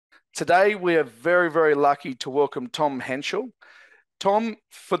Today, we are very, very lucky to welcome Tom Henschel. Tom,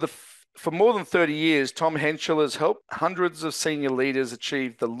 for more than 30 years, Tom Henschel has helped hundreds of senior leaders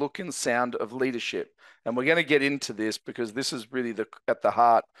achieve the look and sound of leadership. And we're going to get into this because this is really at the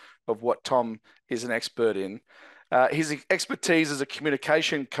heart of what Tom is an expert in. His expertise as a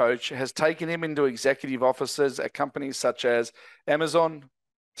communication coach has taken him into executive offices at companies such as Amazon,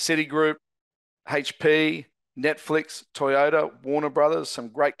 Citigroup, HP, Netflix, Toyota, Warner Brothers, some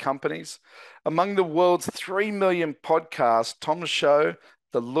great companies. Among the world's 3 million podcasts, Tom's show,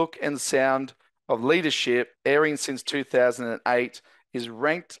 The Look and Sound of Leadership, airing since 2008, is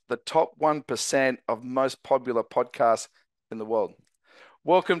ranked the top 1% of most popular podcasts in the world.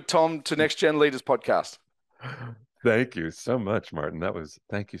 Welcome, Tom, to Next Gen Leaders Podcast. Thank you so much, Martin.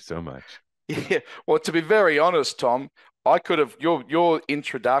 Thank you so much. Yeah. Well, to be very honest, Tom, I could have, your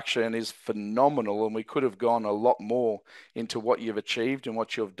introduction is phenomenal, and we could have gone a lot more into what you've achieved and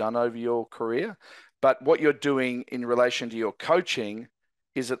what you've done over your career. But what you're doing in relation to your coaching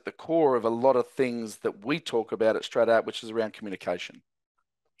is at the core of a lot of things that we talk about at stratapp, which is around communication.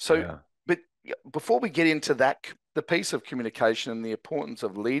 So, Yeah. but before we get into that, the piece of communication and the importance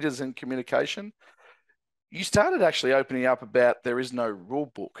of leaders in communication, you started actually opening up about there is no rule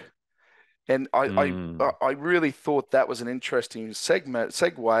book. And I really thought that was an interesting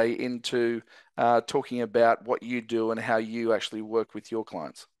segue into talking about what you do and how you actually work with your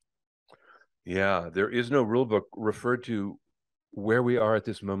clients. Yeah, there is no rule book referred to where we are at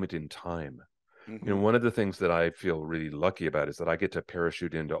this moment in time. Mm-hmm. You know, one of the things that I feel really lucky about is that I get to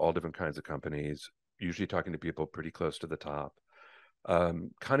parachute into all different kinds of companies, usually talking to people pretty close to the top,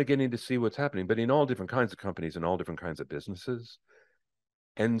 kind of getting to see what's happening, but in all different kinds of companies and all different kinds of businesses.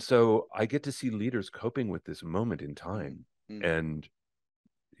 And so I get to see leaders coping with this moment in time. Mm-hmm. And,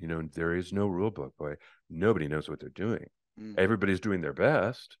 you know, there is no rule book, boy. Nobody knows what they're doing. Everybody's doing their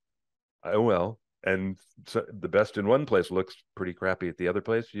best. Oh, well. And so the best in one place looks pretty crappy at the other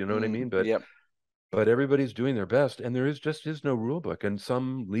place. You know what I mean? But, yep. but everybody's doing their best. And there is no rule book. And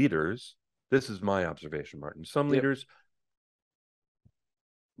some leaders, this is my observation, Martin, some leaders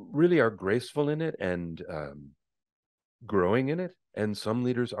really are graceful in it and growing in it. And some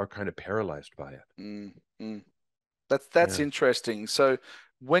leaders are kind of paralyzed by it. That's interesting. So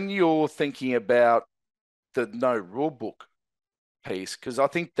when you're thinking about the no rule book piece, because I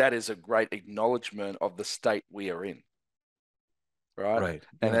think that is a great acknowledgement of the state we are in, right?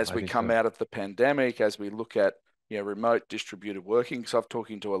 And as we come out of the pandemic, as we look at remote distributed working, because I've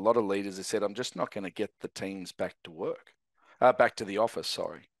talking to a lot of leaders that said, I'm just not going to get the teams back to work, back to the office,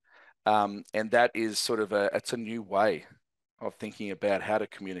 sorry. And that is sort of it's a new way of thinking about how to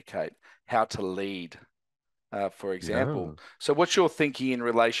communicate, how to lead, for example. So what's your thinking in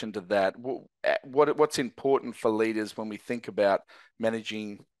relation to that? What's important for leaders when we think about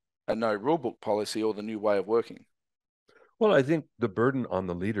managing a no rule book policy or the new way of working? Well, I think the burden on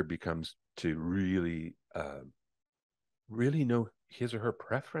the leader becomes to really know his or her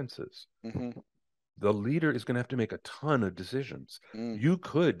preferences. Mm-hmm. The leader is going to have to make a ton of decisions. You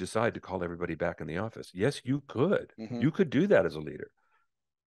could decide to call everybody back in the office. Yes, you could. Mm-hmm. You could do that as a leader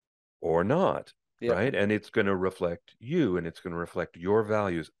or not, right? And it's going to reflect you and it's going to reflect your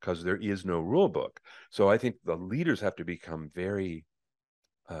values because there is no rule book. So I think the leaders have to become very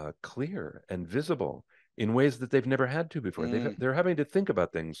clear and visible in ways that they've never had to before. They're having to think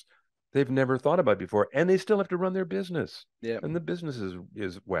about things they've never thought about before, and they still have to run their business. And the business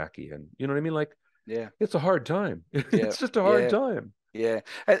is wacky, and you know what I mean? Like, it's a hard time. It's just a hard time. Yeah,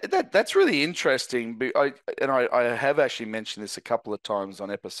 that's really interesting. I have actually mentioned this a couple of times on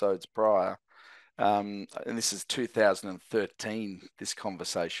episodes prior. And this is 2013, this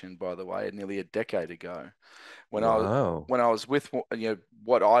conversation, by the way, nearly a decade ago. When I was with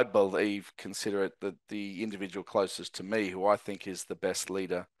what I believe, consider it the individual closest to me, who I think is the best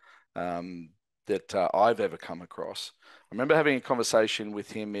leader that I've ever come across. I remember having a conversation with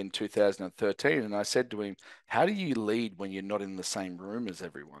him in 2013, and I said to him, "How do you lead when you're not in the same room as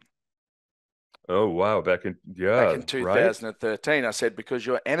everyone?" Oh, wow. Back in 2013, I said, because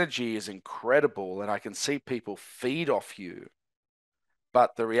your energy is incredible and I can see people feed off you.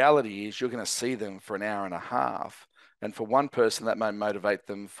 But the reality is you're going to see them for an hour and a half. And for one person, that may motivate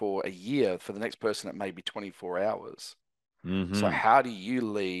them for a year. For the next person, it may be 24 hours. So how do you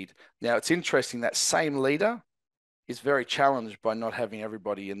lead? Now, it's interesting that same leader is very challenged by not having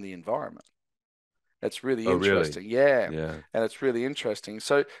everybody in the environment. It's really interesting. Really? Yeah. And it's really interesting.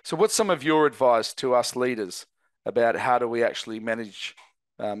 So what's some of your advice to us leaders about how do we actually manage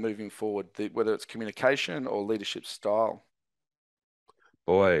moving forward, whether it's communication or leadership style?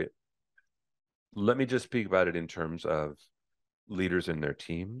 Boy, let me just speak about it in terms of leaders in their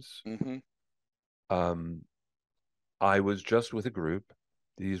teams. Mm-hmm. Um, I was just with a group.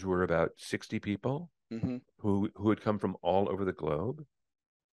 These were about 60 people Mm-hmm. who had come from all over the globe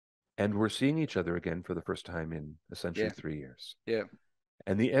and were seeing each other again for the first time in essentially Yeah. 3 years. Yeah.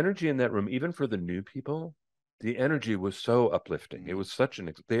 And the energy in that room, even for the new people, the energy was so uplifting. It Mm. was such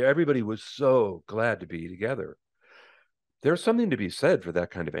everybody was so glad to be together. There's something to be said for that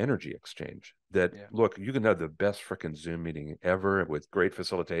kind of energy exchange. That, Yeah. look, you can have the best freaking Zoom meeting ever with great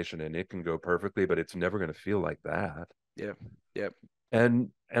facilitation and it can go perfectly, but it's never going to feel like that. Yeah. Yeah.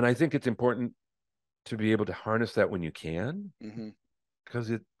 And I think it's important to be able to harness that when you can, Mm-hmm.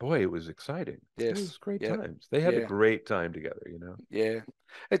 because it was exciting. It Yes. was great Yeah. times. They had a Yeah. great time together. Yeah.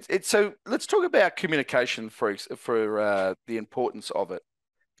 It's so let's talk about communication for the importance of it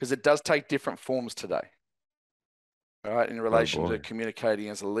because it does take different forms today. All right, in Oh relation to boy. communicating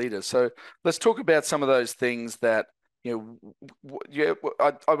as a leader. So let's talk about some of those things that, yeah,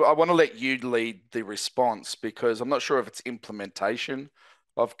 I want to let you lead the response because I'm not sure if it's implementation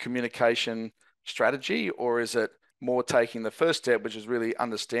of communication strategy or is it more taking the first step, which is really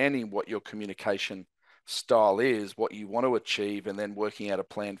understanding what your communication style is, what you want to achieve, and then working out a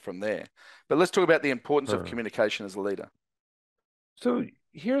plan from there. But let's talk about the importance of Huh. communication as a leader. So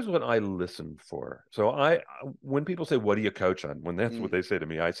here's what I listen for. So when people say, "What do you coach on?" When that's what Mm, they say to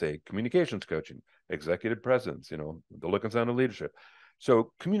me, I say communications coaching, executive presence. The look and sound of leadership.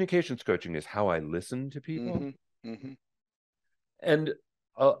 So communications coaching is how I listen to people. mm-hmm, mm-hmm, And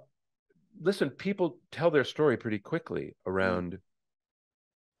uh, listen, people tell their story pretty quickly mm, around.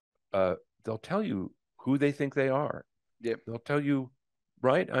 Uh, they'll tell you who they think they are. yeah, They'll tell you,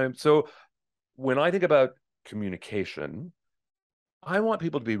 right? So when I think about communication, I want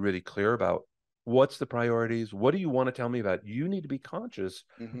people to be really clear about what's the priorities. What do you want to tell me about? You need to be conscious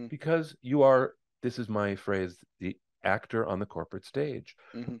mm-hmm, because you are, this is my phrase, the actor on the corporate stage.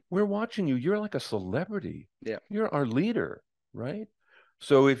 mm-hmm, We're watching you. You're like a celebrity. yeah. You're our leader, right?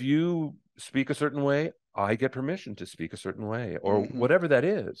 So if you speak a certain way, I get permission to speak a certain way or Mm-hmm. whatever that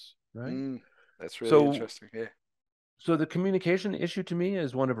is, right? Mm, that's really So interesting. Yeah. so the communication issue to me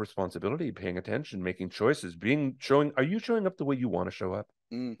is one of responsibility, paying attention, making choices, are you showing up the way you want to show up?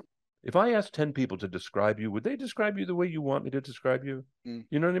 Mm, If I asked 10 people to describe you, would they describe you the way you want me to describe you? mm,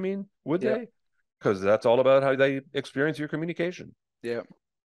 You know what I mean? Would yeah. they? Because that's all about how they experience your communication. Yeah.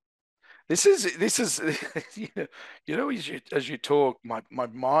 This is as you talk, my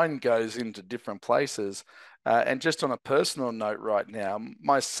mind goes into different places. And just on a personal note right now,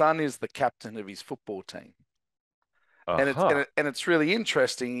 my son is the captain of his football team. And it's and, Aha. it, and it's really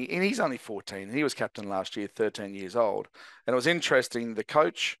interesting. And he's only 14. He was captain last year, 13 years old. And it was interesting. The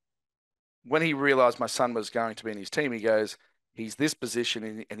coach, when he realized my son was going to be in his team, he goes, he's this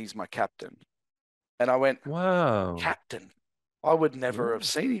position and he's my captain. And I went, Wow. captain. I would never have Yeah.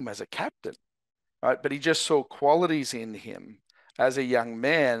 seen him as a captain, right? But he just saw qualities in him as a young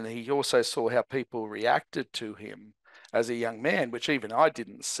man. He also saw how people reacted to him as a young man, which even I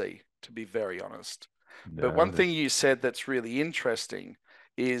didn't see, to be very honest. But one No, thing that's you said that's really interesting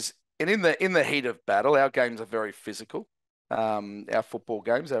is, and in the heat of battle, our games are very physical. Our football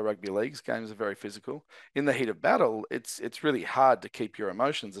games, our rugby leagues games are very physical. In the heat of battle, it's really hard to keep your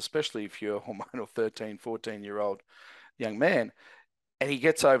emotions, especially if you're a hormonal 13, 14-year-old young man. And he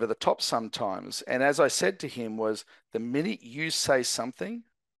gets over the top sometimes. And as I said to him was the minute you say something,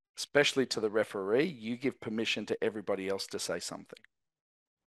 especially to the referee, you give permission to everybody else to say something.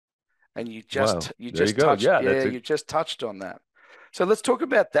 And you wow. just you There you just go. touched, Yeah, yeah, that's it. you just touched on that. So let's talk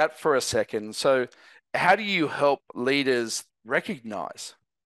about that for a second. So how do you help leaders recognize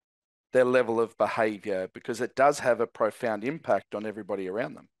their level of behavior? Because it does have a profound impact on everybody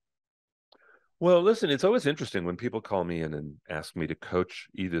around them. Well, listen, it's always interesting when people call me in and ask me to coach.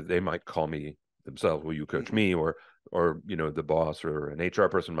 Either they might call me themselves, will you coach Hmm. me? Or the boss or an HR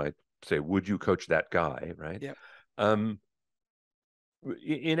person might say, would you coach that guy? Right. Yep. Um,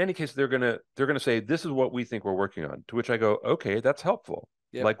 in any case, they're gonna say, this is what we think we're working on. To which I go, okay, that's helpful.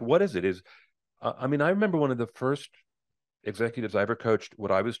 Yep. Like, what is it? I mean, I remember one of the first executives I ever coached.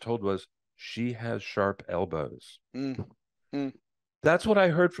 What I was told was, she has sharp elbows. Mm, mm, That's what I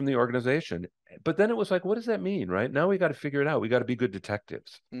heard from the organization. But then it was like, what does that mean? Right now, we got to figure it out. We got to be good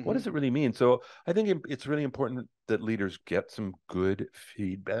detectives. What hmm. does it really mean? So I think it's really important that leaders get some good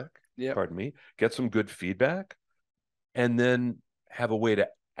feedback. Yep. Pardon me, get some good feedback, and then have a way to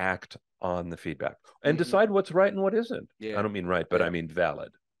act on the feedback and Hmm. decide what's right and what isn't. I Yeah. don't mean right, but Yeah. I mean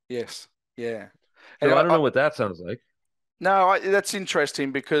valid. Yes. Yeah. And So I don't know what that sounds like. no, that's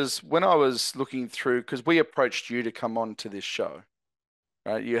interesting because when I was looking through, because we approached you to come on to this show,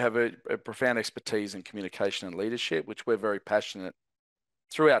 right? You have a profound expertise in communication and leadership, which we're very passionate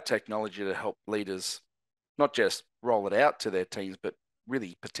through our technology to help leaders not just roll it out to their teams, but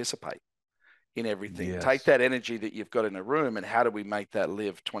really participate in everything. Take Yes. that energy that you've got in a room and how do we make that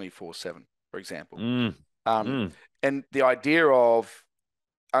live 24/7, for example? Mm, Um, mm. and the idea of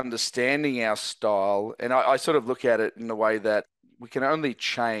understanding our style, and I sort of look at it in the way that we can only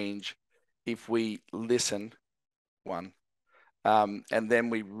change if we listen, one, and then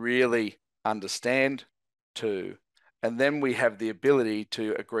we really understand, two, and then we have the ability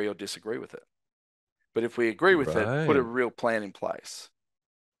to agree or disagree with it. But if we agree with it, put a Right. real plan in place.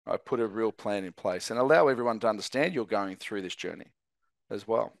 I put a real plan in place and allow everyone to understand you're going through this journey as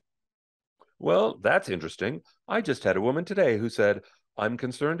well. Well, that's interesting. I just had a woman today who said, I'm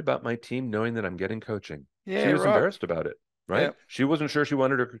concerned about my team knowing that I'm getting coaching. She Yeah, was right. embarrassed about it, Yeah. right? She wasn't sure she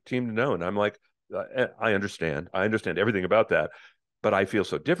wanted her team to know. And I'm like, I understand. I understand everything about that, but I feel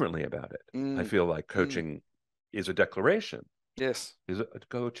so differently about it. I Mm, feel like mm. coaching is a declaration, Yes.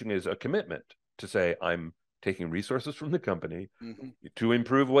 coaching is a commitment to say, I'm taking resources from the company Hmm. to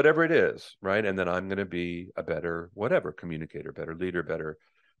improve whatever it is, right? And then I'm going to be a better whatever communicator, better leader, better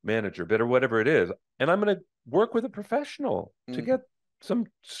manager, better whatever it is. And I'm going to work with a professional to Hmm. get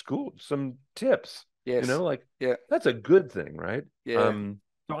some tips, Yes. like Yeah. that's a good thing, right? Yeah.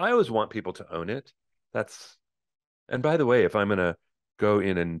 So I always want people to own it. That's and by the way, if I'm going to go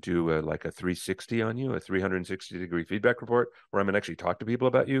in and do like a 360 on you, a 360-degree feedback report where I'm going to actually talk to people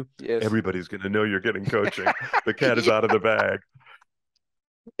about you, Yes. everybody's going to know you're getting coaching. The cat is Yeah, out of the bag.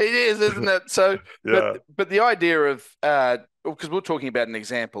 it is, isn't it? So, but Yeah. but the idea of because we were talking about an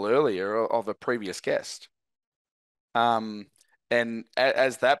example earlier of a previous guest, um, and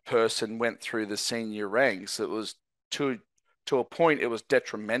as that person went through the senior ranks, it was to to a point it was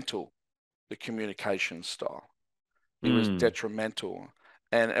detrimental, the communication style. It was Hmm. detrimental.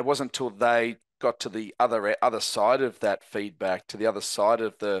 And it wasn't until they got to the other side of that feedback, to the other side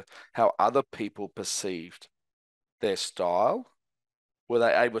of the how other people perceived their style, were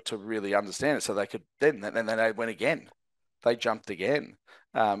they able to really understand it. So they could then they went again. They jumped again.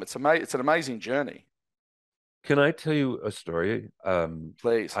 It's an amazing journey. Can I tell you a story?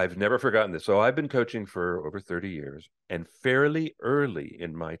 Please. I've never forgotten this. So I've been coaching for over 30 years and fairly early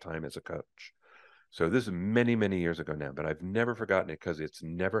in my time as a coach. So this is many, many years ago now, but I've never forgotten it because it's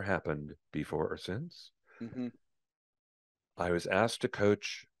never happened before or since. Hmm. I was asked to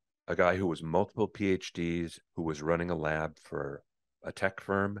coach a guy who was multiple PhDs, who was running a lab for a tech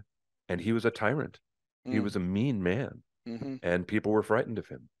firm, and he was a tyrant. He Mm. was a mean man, Hmm. and people were frightened of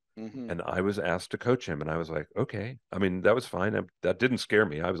him. Hmm. And I was asked to coach him, and I was like, okay. I mean, that was fine. That didn't scare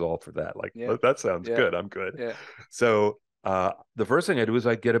me. I was all for that. Like, Yeah. that sounds Yeah. good. I'm good. Yeah. So the first thing I do is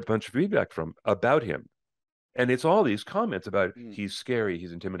I get a bunch of feedback from about him, and it's all these comments about Mm. he's scary,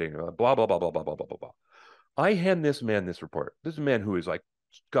 he's intimidating, blah blah blah blah blah blah blah blah blah. I hand this man this report. This is a man who is like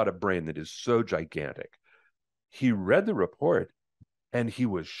got a brain that is so gigantic. He read the report and he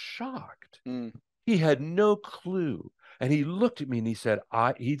was shocked. Mm. He had no clue. And he looked at me and he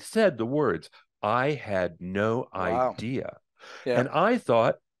said the words, I had no Wow. idea. Yeah. And I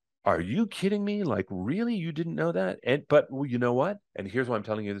thought, are you kidding me? Like, really? You didn't know that? But well, you know what? And here's why I'm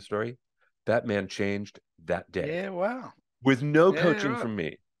telling you the story. That man changed that day Yeah. Wow. with no Yeah. coaching Right. from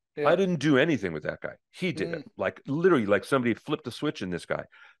me. I Yeah. didn't do anything with that guy. He did it. Mm. Like literally, like somebody flipped a switch in this guy.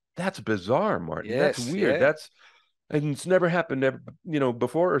 That's bizarre, Martin. That's Yes. weird. Yeah. And it's never happened ever,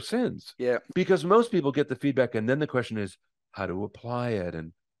 before or since. Yeah. Because most people get the feedback and then the question is how to apply it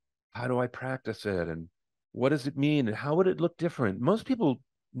and how do I practice it and what does it mean and how would it look different? Most people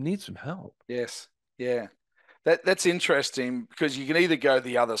need some help. Yes. Yeah. That's interesting because you can either go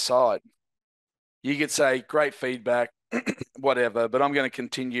the other side. You could say great feedback, whatever, but I'm going to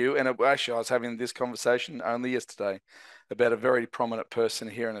continue. And actually, I was having this conversation only yesterday about a very prominent person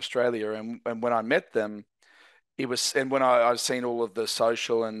here in Australia. And when I met them, it was, and when I've seen all of the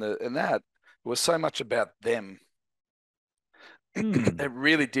social and that, it was so much about them. Hmm. It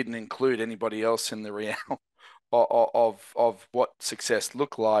really didn't include anybody else in the realm of what success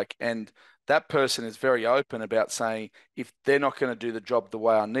looked like. And that person is very open about saying, if they're not going to do the job the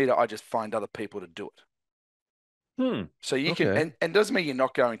way I need it, I just find other people to do it. Hmm. So you can, Okay. and doesn't mean you're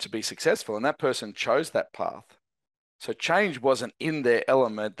not going to be successful. And that person chose that path. So change wasn't in their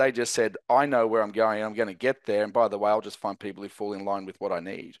element. They just said, I know where I'm going. I'm going to get there. And by the way, I'll just find people who fall in line with what I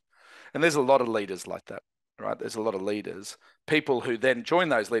need. And there's a lot of leaders like that, right? There's a lot of leaders. People who then join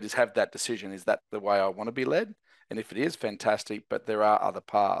those leaders have that decision. Is that the way I want to be led? And if it is, fantastic. But there are other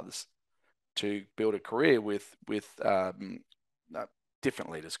paths to build a career with uh,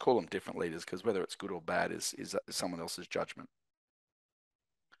 different leaders. Call them different leaders because whether it's good or bad is someone else's judgment.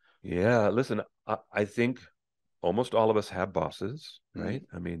 Yeah, listen, I think almost all of us have bosses, Mm. right?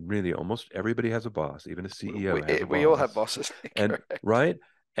 I mean, really, almost everybody has a boss. Even a CEO has a We all have boss. bosses, And correct? right?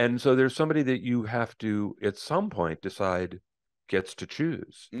 And so there's somebody that you have to, at some point, decide gets to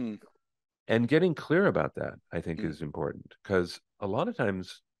choose. Mm. And getting clear about that, I think, Mm. is important because a lot of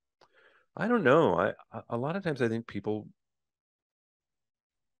times, I don't know, a lot of times I think people,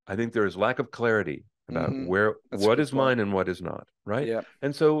 I think there is lack of clarity about Mm-hmm. where That's a what good is point. mine and what is not, right? Yeah.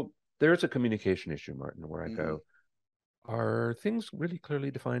 And so there's a communication issue, Martin, where I Mm-hmm. go, are things really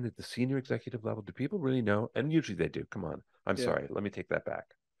clearly defined at the senior executive level? Do people really know? And usually they do. Come on. I'm Yeah. sorry. Let me take that back.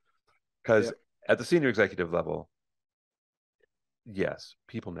 Yeah. Because at the senior executive level, yes,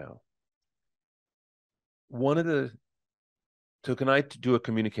 people know. One of the, so can I do a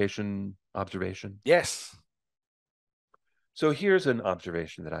communication observation? Yes. So here's an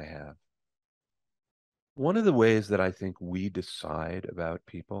observation that I have. One of the ways that I think we decide about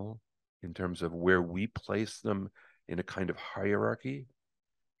people in terms of where we place them in a kind of hierarchy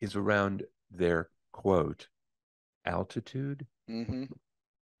is around their quote, altitude. Mm-hmm.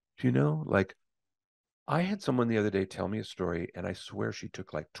 Do you know? Like I had someone the other day tell me a story, and I swear she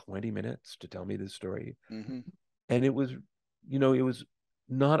took like 20 minutes to tell me this story. Mm-hmm. And it was, it was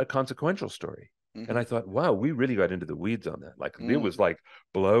not a consequential story. And Mm-hmm. I thought, wow, we really got into the weeds on that. Like it Mm. was like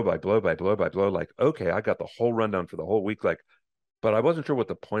blow by blow by blow by blow. Like, okay, I got the whole rundown for the whole week. Like, but I wasn't sure what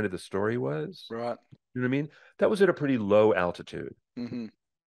the point of the story was. Right. You know what I mean? That was at a pretty low altitude. Mm-hmm.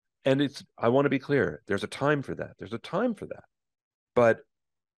 And I want to be clear, there's a time for that. There's a time for that. But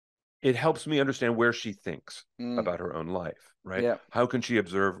it helps me understand where she thinks Mm. about her own life, right? Yeah. How can she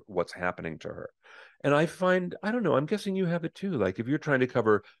observe what's happening to her? And I find, I don't know, I'm guessing you have it too. Like if you're trying to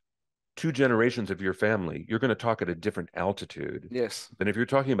cover two generations of your family, you're going to talk at a different altitude Yes. than if you're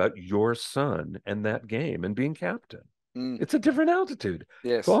talking about your son and that game and being captain. Mm. It's a different altitude. It's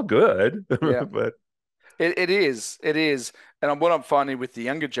Yes. all good, Yeah. but It is. It is. And what I'm finding with the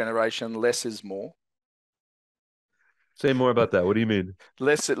younger generation, less is more. say more about that. What do you mean?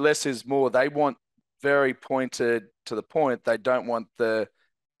 Less is more. They want very pointed to the point. They don't want the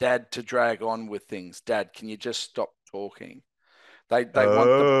dad to drag on with things. Dad, can you just stop talking? They want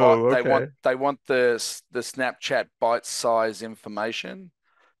the bite. Oh, okay. They want the Snapchat bite size information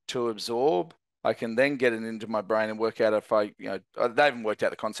to absorb. I can then get it into my brain and work out if they haven't worked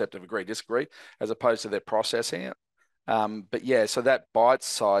out the concept of agree disagree as opposed to they're processing it. But yeah, so that bite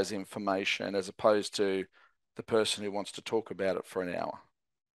size information as opposed to the person who wants to talk about it for an hour.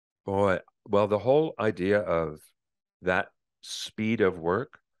 Boy, well, the whole idea of that speed of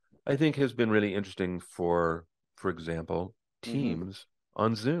work, I think has been really interesting for example, Mm-hmm. teams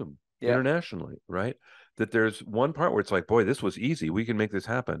on Zoom Yeah. internationally, right? That there's one part where it's like, boy, this was easy. We can make this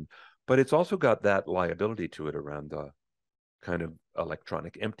happen. But it's also got that liability to it around the kind of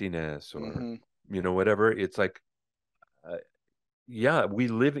electronic emptiness or, Mm-hmm. whatever. It's like, uh, yeah, we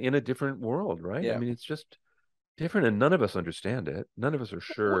live in a different world, right? I Yeah. mean, it's just different and none of us understand it. None of us are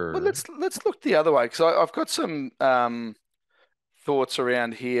Well, sure. let's look the other way because I've got some thoughts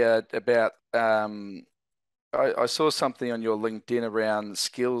around here about I saw something on your LinkedIn around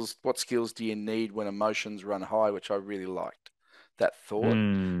skills. What skills do you need when emotions run high? Which I really liked that thought.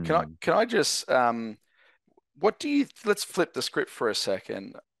 Hmm. Can I just what do you? Let's flip the script for a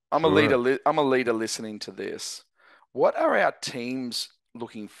second. Sure. I'm a leader listening to this. What are our teams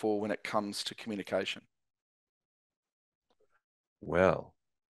looking for when it comes to communication? Well,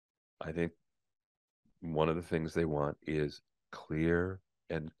 I think one of the things they want is clear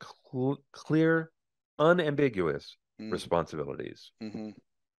and clear, unambiguous Mm, responsibilities. hmm.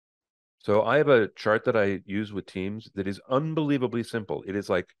 So I have a chart that I use with teams that is unbelievably simple. It is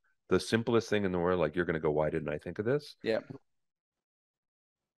like the simplest thing in the world. Like you're going to go, why didn't I think of this? Yeah.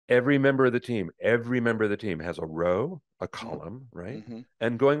 Every member of the team has a row, a Mm, column, right? hmm.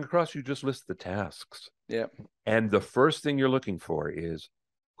 And going across, you just list the tasks. Yeah. And the first thing you're looking for is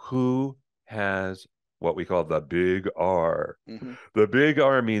who has what we call the big R. Hmm. The big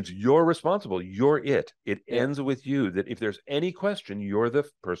R means you're responsible. You're it. It Yeah. ends with you that if there's any question, you're the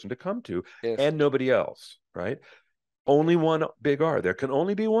person to come to Yes. and nobody else, right? Only one big R. There can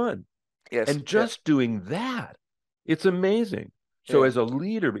only be one. Yes. And Yeah. just doing that, it's amazing. So, Yeah. as a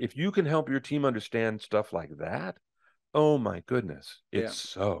leader, if you can help your team understand stuff like that, oh my goodness, Yeah. it's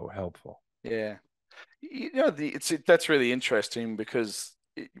so helpful. Yeah. That's really interesting because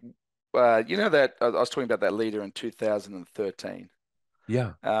you know that I was talking about that leader in 2013.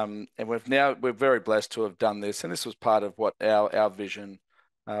 Yeah. And we're very blessed to have done this, and this was part of what our vision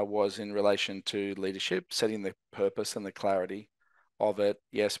was in relation to leadership, setting the purpose and the clarity of it.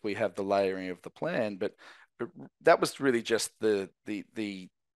 Yes, we have the layering of the plan, but that was really just the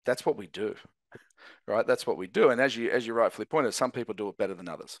that's what we do, right? That's what we do. And as you rightfully pointed, some people do it better than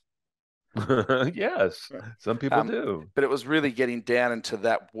others. Yes, Right. some people do. But it was really getting down into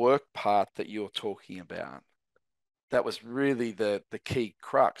that work part that you're talking about. That was really the key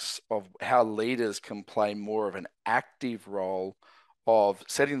crux of how leaders can play more of an active role of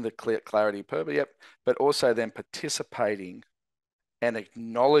setting the clarity purpose, yep, but also then participating and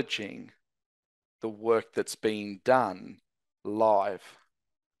acknowledging the work that's being done live.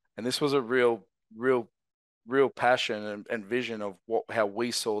 And this was a real passion and vision of how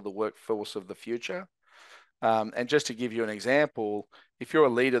we saw the workforce of the future. And just to give you an example, if you're a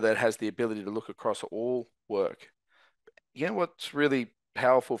leader that has the ability to look across all work, you know what's really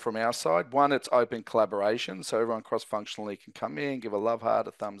powerful from our side? One, it's open collaboration. So everyone cross-functionally can come in, give a love heart,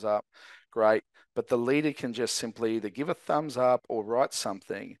 a thumbs up. Great. But the leader can just simply either give a thumbs up or write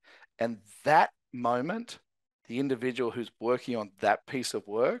something. And that moment, the individual who's working on that piece of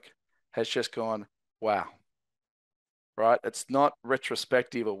work has just gone, wow, right? It's not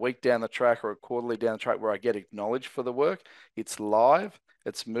retrospective a week down the track or a quarterly down the track where I get acknowledged for the work. It's live,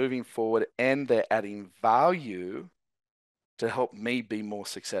 it's moving forward, and they're adding value to help me be more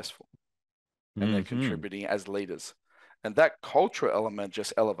successful. And they're contributing as leaders. And that cultural element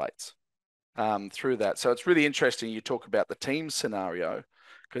just elevates through that. So it's really interesting you talk about the team scenario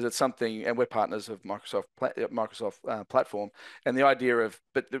because it's something, and we're partners of Microsoft platform, and the idea of,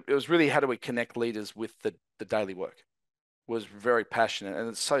 but it was really how do we connect leaders with the daily work was very passionate, and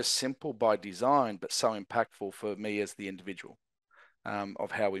it's so simple by design, but so impactful for me as the individual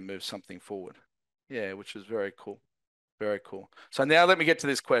of how we move something forward. Yeah, which is very cool. Very cool. So now let me get to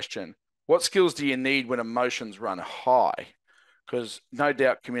this question. What skills do you need when emotions run high? Because no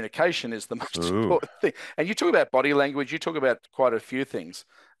doubt communication is the most Ooh. important thing. And you talk about body language, you talk about quite a few things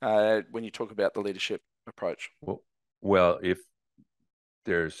when you talk about the leadership approach. Well, if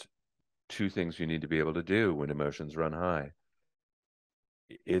there's two things you need to be able to do when emotions run high,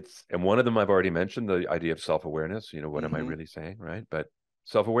 and one of them I've already mentioned, the idea of self-awareness. What am I really saying, right? But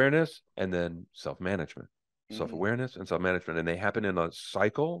self-awareness and then self-management. Self-awareness and self-management, and they happen in a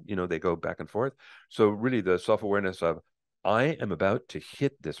cycle. They go back and forth. So really, the self-awareness of I am about to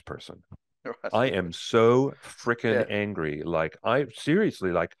hit this person. Right. I am so freaking Yeah. angry. Like I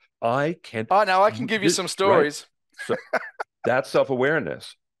seriously, like I can't. Oh, no, I can give you some Right. stories. So that's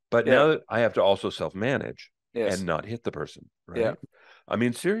self-awareness. But Yeah. now I have to also self-manage Yes. and not hit the person. Yeah. Right. I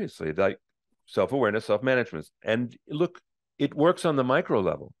mean, seriously, like self-awareness, self-management. And look, it works on the micro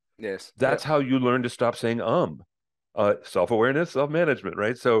level. Yes. Yeah. That's how you learn to stop saying self-awareness, self-management,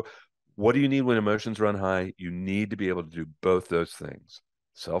 right? So what do you need when emotions run high? You need to be able to do both those things.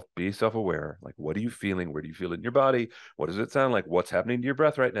 Be self-aware. Like, what are you feeling? Where do you feel it in your body? What does it sound like? What's happening to your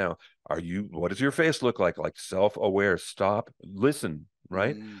breath right now? What does your face look like? Like self-aware, stop, listen,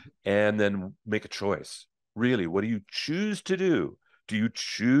 right? And then make a choice. Really, what do you choose to do? Do you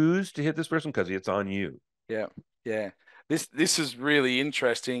choose to hit this person because it's on you? Yeah. Yeah. This is really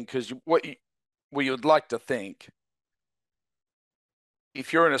interesting because what you'd like to think,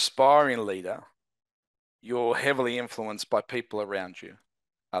 if you're an aspiring leader, you're heavily influenced by people around you.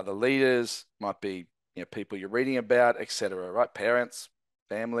 Other leaders might be, people you're reading about, etc. Right? Parents,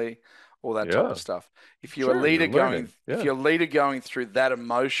 family, all that type Yeah, of stuff. sure. You're learning. If Yeah. you're a leader going through that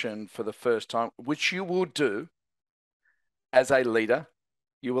emotion for the first time, which you will do as a leader,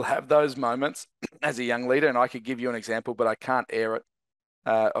 you will have those moments as a young leader. And I could give you an example, but I can't air it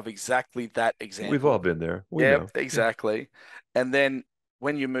of exactly that We've all example. been there. We Yeah, know. Yeah. exactly. And then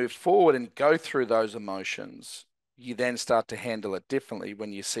when you move forward and go through those emotions, you then start to handle it differently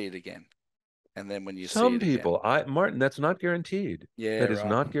when you see it again. And then when you see Some it again. people, Martin, that's not guaranteed. Yeah, That is right.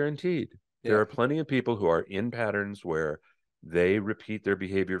 not guaranteed. There Yeah. are plenty of people who are in patterns where they repeat their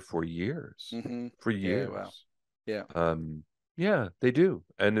behavior for years, for Yeah, wow. years. Yeah. Yeah, they do.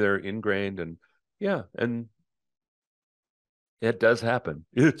 And they're ingrained and yeah, and it does happen.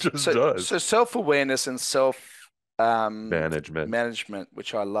 It just So does. self-awareness and self Management. management,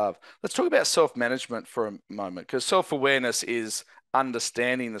 which I love. Let's talk about self-management for a moment, because self-awareness is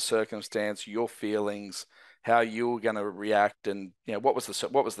understanding the circumstance, your feelings, how you're going to react, and what was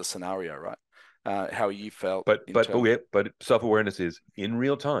the scenario, right? How you felt But in but but terms. we, but self-awareness is in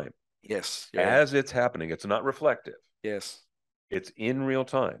real time Yes, yeah, as it's happening. It's not reflective. yes, It's in real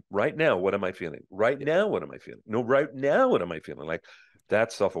time. Right now, what am I feeling? Right yeah. now, what am I feeling? No, right now, what am I feeling? Like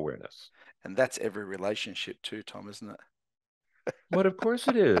that's self-awareness. And that's every relationship too, Tom, isn't it? But of course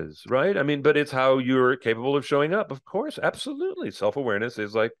it is, right? I mean, but it's how you're capable of showing up. Of course, absolutely. Self-awareness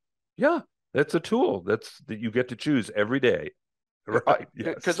is like, yeah, that's a tool that you get to choose every day. Right.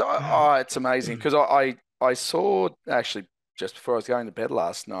 Because Yes. it's amazing because I saw actually just before I was going to bed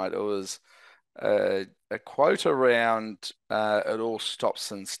last night. It was a quote around it all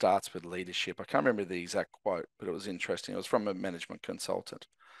stops and starts with leadership. I can't remember the exact quote, but it was interesting. It was from a management consultant.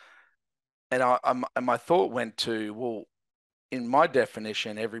 And and my thought went to, well, in my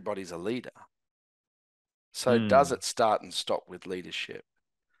definition, everybody's a leader. So does Hmm. it start and stop with leadership?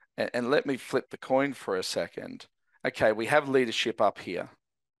 And let me flip the coin for a second. Okay, we have leadership up here,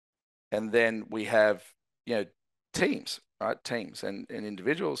 and then we have, you know, teams, right? Teams and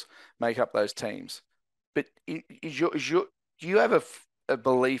individuals make up those teams. But do you have a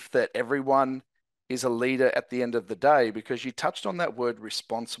belief that everyone is a leader at the end of the day? Because you touched on that word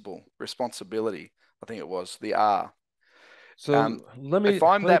responsibility, I think it was the R. Um, So let if me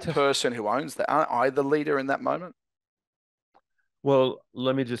I'm let me that tell. person who owns that, aren't I the leader in that moment? Well,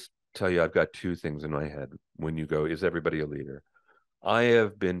 let me just tell you, I've got two things in my head when you go, is everybody a leader? I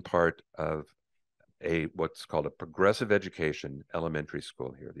have been part of a what's called a progressive education elementary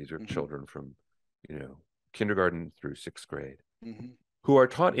school here. These are Hmm. children from, you know, kindergarten through sixth grade Hmm. who are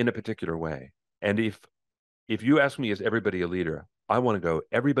taught in a particular way. And if you ask me, is everybody a leader? I want to go,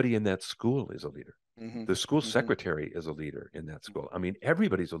 everybody in that school is a leader. Hmm. The school Hmm. secretary is a leader in that school. I mean,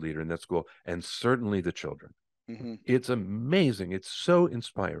 everybody's a leader in that school, and certainly the children. Hmm. It's amazing. It's so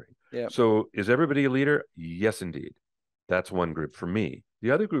inspiring. Yeah. So, is everybody a leader? Yes, indeed. That's one group for me.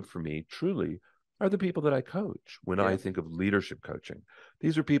 The other group for me, truly, are the people that I coach when I Yeah. think of leadership coaching.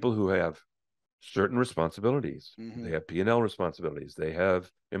 These are people who have certain responsibilities. Hmm. They have P&L responsibilities. They have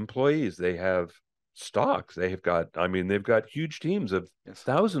employees. They have stocks. They have got, I mean, they've got huge teams of Yes.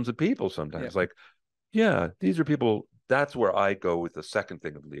 thousands of people Yeah. sometimes. Like, yeah, these are people. That's where I go with the second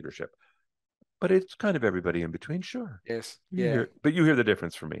thing of leadership. But it's kind of everybody in between, sure. Yes. You Yeah. hear, but you hear the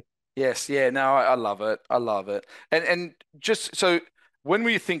difference from me. Yes, yeah, no, I love it. I love it. And just so when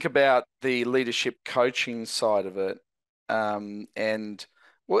we think about the leadership coaching side of it, and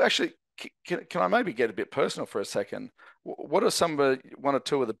well, actually, can I maybe get a bit personal for a second? What are some of one or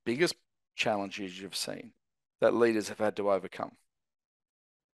two of the biggest challenges you've seen that leaders have had to overcome?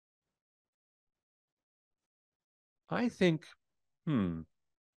 I think, hmm,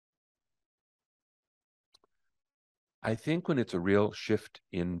 I think when it's a real shift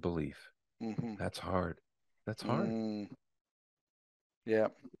in belief, Hmm. that's hard. That's hard. Mm, yeah,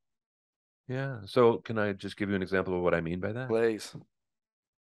 Yeah. So can I just give you an example of what I mean by that? please.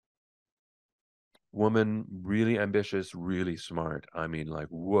 Woman, really ambitious, really smart. I mean, like,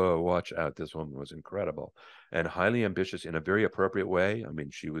 whoa, watch out. This woman was incredible and highly ambitious in a very appropriate way. I mean,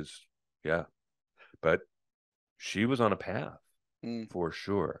 she was, yeah, but she was on a path Mm, for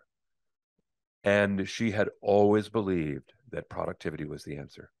sure. And she had always believed that productivity was the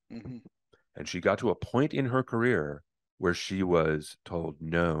answer. hmm. And she got to a point in her career where she was told,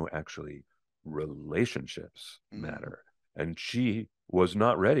 no, actually, relationships Mm, matter. And she was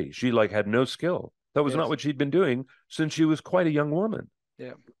not ready. She like had no skill. That was not yes, what she'd been doing since she was quite a young woman.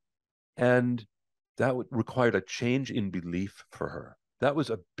 yeah, And that required a change in belief for her. That was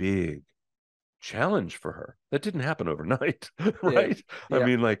a big challenge for her. That didn't happen overnight, yeah, right? I yeah.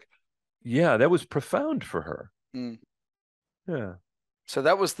 mean, like, yeah, that was profound for her. Mm. Yeah. So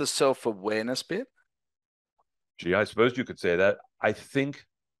that was the self-awareness bit. Gee, I suppose you could say that. I think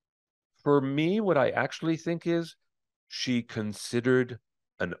for me, what I actually think is she considered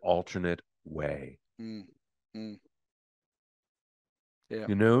an alternate way. Mm, mm, yeah,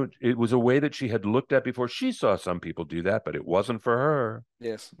 You know, it was a way that she had looked at before. She saw some people do that, but it wasn't for her.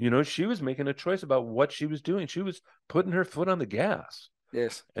 yes, You know, she was making a choice about what she was doing. She was putting her foot on the gas,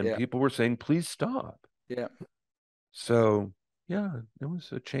 yes, and yeah, people were saying, please stop. yeah, So, yeah, it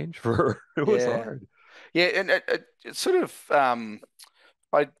was a change for her. It was yeah, hard. yeah, and it sort of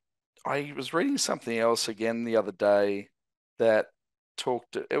I I was reading something else again the other day that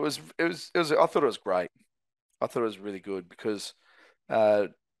talked. It was. I thought it was great. I thought it was really good because uh,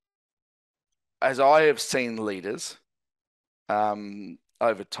 as I have seen leaders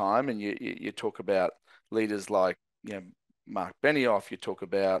over time, and you talk about leaders like Mark Benioff, you talk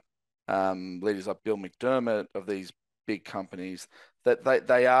about leaders like Bill McDermott of these big companies that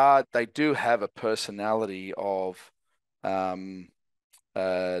they do have a personality of um,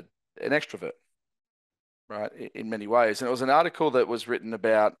 an extrovert, right, in many ways. And it was an article that was written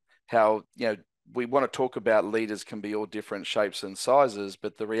about how, we want to talk about leaders can be all different shapes and sizes,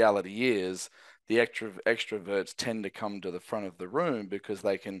 but the reality is the extroverts tend to come to the front of the room because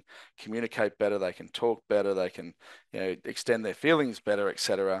they can communicate better, they can talk better, they can, extend their feelings better,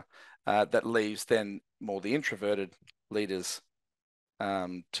 etc. That leaves then more the introverted leaders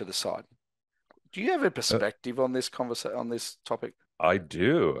to the side. Do you have a Uh, perspective on this on this topic? I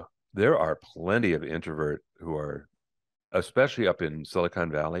do. There are plenty of introvert who are especially up in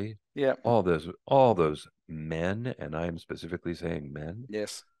Silicon Valley, Yeah. all those men, and I'm specifically saying men,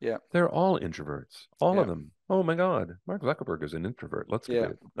 Yes. Yeah. they're all introverts, all Yeah. of them. Oh my God, Mark Zuckerberg is an introvert. Let's get Yeah.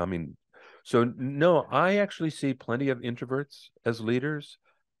 it. I mean, so no, I actually see plenty of introverts as leaders.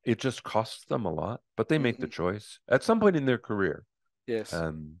 It just costs them a lot, but they make the Hmm. choice at some point in their career. Yes.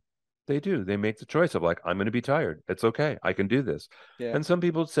 Um, they do. They make the choice of like, I'm going to be tired. It's okay. I can do this. Yeah. And some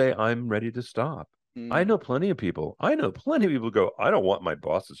people say, I'm ready to stop. I Mm. know plenty of people. I know plenty of people go, I don't want my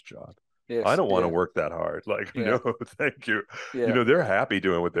boss's job. I Yes. don't want to Yeah. work that hard. Like, Yeah. no, thank you. Yeah. They're happy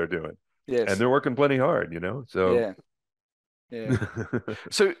doing what they're doing and Yes. they're working plenty hard. So Yeah. Yeah.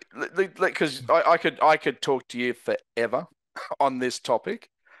 So, because I could talk to you forever on this topic,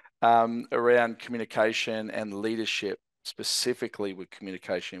 around communication and leadership, specifically with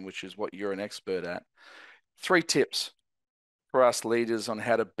communication, which is what you're an expert at. 3 tips for us leaders on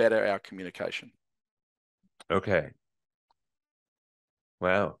how to better our communication. okay.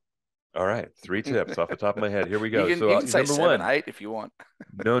 Wow. All right. 3 tips off the top of my head. Here we You go. can you So can say number 7, one, 8 if you want.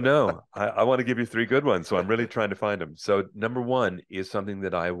 no. I want to give you 3 good ones. So I'm really trying to find them. So number one is something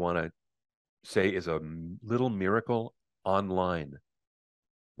that I want to say is a little miracle online.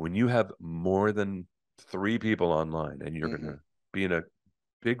 When you have more than 3 people online and you're going Hmm. to be in a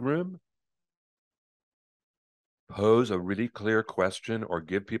big room, pose a really clear question or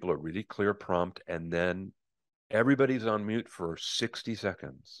give people a really clear prompt, and then everybody's on mute for 60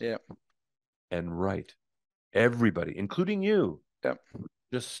 seconds Yeah. and write. Everybody, including you, Yeah.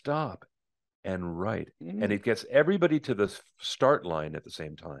 just stop and write. And Mm. it gets everybody to the start line at the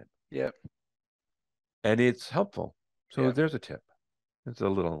same time. Yeah. And it's helpful. So Yeah. there's a tip. It's a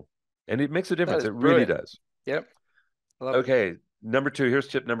little, and it makes a That difference. is It really brilliant. does. Yep. I love it. Okay. Number two, here's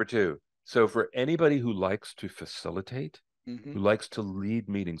tip number two. So for anybody who likes to facilitate, Hmm. who likes to lead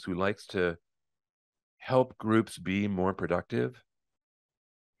meetings, who likes to help groups be more productive,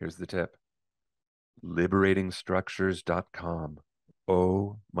 here's the tip: liberatingstructures.com.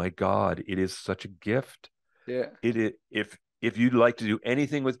 Oh my God, it is such a gift. Yeah. If you'd like to do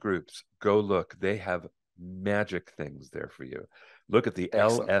anything with groups, go look. They have magic things there for you. Look at the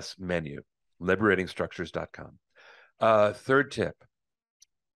Excellent. LS menu, liberatingstructures.com. Third tip: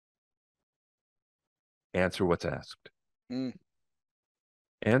 answer what's asked. Mm.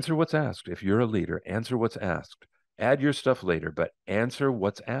 Answer what's asked. If you're a leader, answer what's asked. Add your stuff later, but answer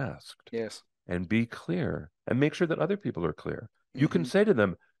what's asked Yes. and be clear and make sure that other people are clear. You can Hmm. say to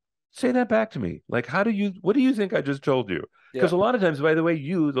them, say that back to me. Like, what do you think I just told you? Yeah. Because a lot of times, by the way,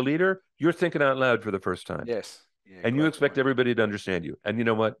 you, the leader, you're thinking out loud for the first time Yes. Yeah. and you Great expect point. everybody to understand you. And you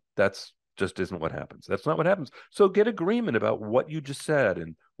know what? That's just isn't what happens. That's not what happens. So get agreement about what you just said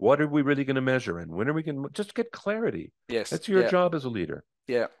and what are we really going to measure and when are we going to just get clarity. Yes. That's your Yeah. job as a leader.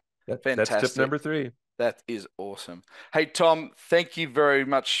 Yeah. That's tip Fantastic. number 3. That is awesome. Hey, Tom, thank you very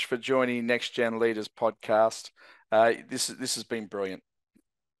much for joining Next Gen Leaders podcast. This has been brilliant.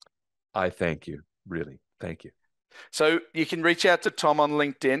 I thank you. Really. Thank you. So you can reach out to Tom on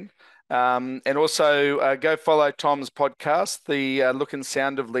LinkedIn, and also go follow Tom's podcast, The Look and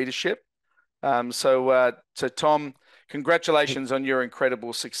Sound of Leadership. So Tom, Hey, congratulations on your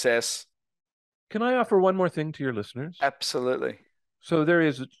incredible success. can I offer one more thing to your listeners? Absolutely. So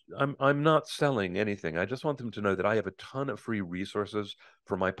I'm not selling anything. I just want them to know that I have a ton of free resources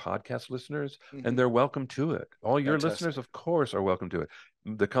for my podcast listeners, and Hmm. they're welcome to it. All your Fantastic. listeners, of course, are welcome to it.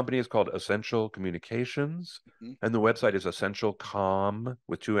 The company is called Essential Communications, Hmm. and the website is essentialcom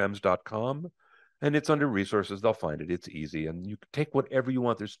with 2ms.com. And it's under resources. They'll find it. It's easy. And you can take whatever you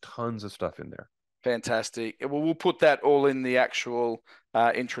want. There's tons of stuff in there. Fantastic. Well, we'll put that all in the actual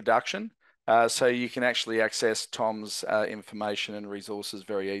introduction, so you can actually access Tom's information and resources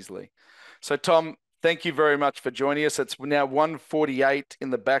very easily. So, Tom, thank you very much for joining us. It's now 1:48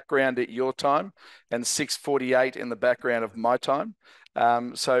 in the background at your time and 6:48 in the background of my time.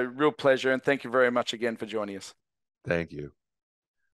 So, real pleasure, and thank you very much again for joining us. Thank you.